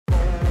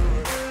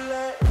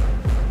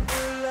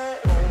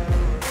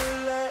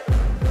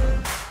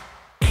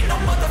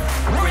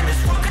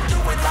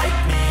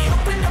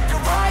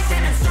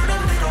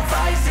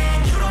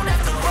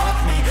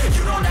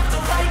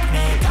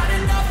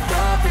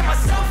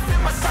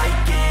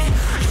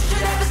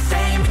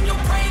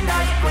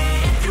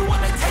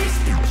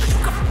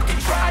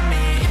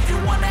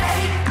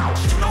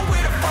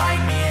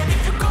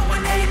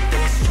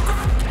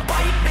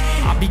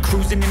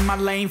cruising in my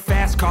lane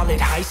fast, call it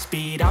high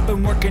speed. I've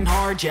been working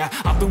hard, yeah,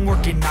 I've been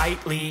working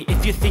nightly.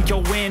 If you think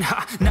you'll win,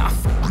 ha, not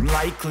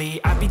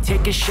likely. I be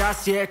taking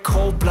shots, yeah,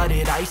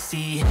 cold-blooded,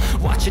 icy.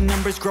 Watching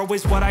numbers grow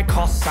is what I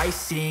call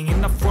sightseeing.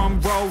 In the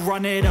front row,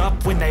 run it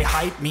up when they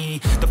hype me.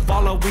 The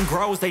following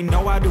grows, they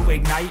know how to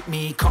ignite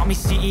me. Call me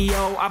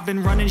CEO, I've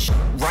been running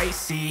right,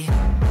 see.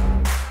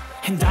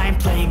 And I ain't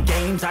playing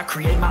games, I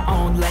create my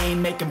own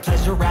lane, making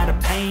pleasure out of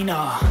pain,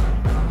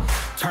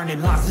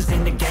 turning losses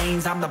into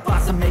gains. I'm the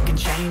boss, I'm making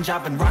change.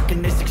 I've been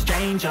rocking this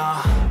exchange,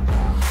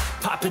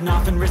 popping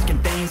off and risking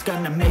things.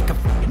 Gonna make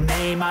a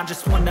name. I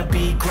just wanna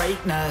be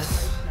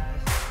greatness.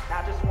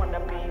 I just wanna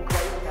be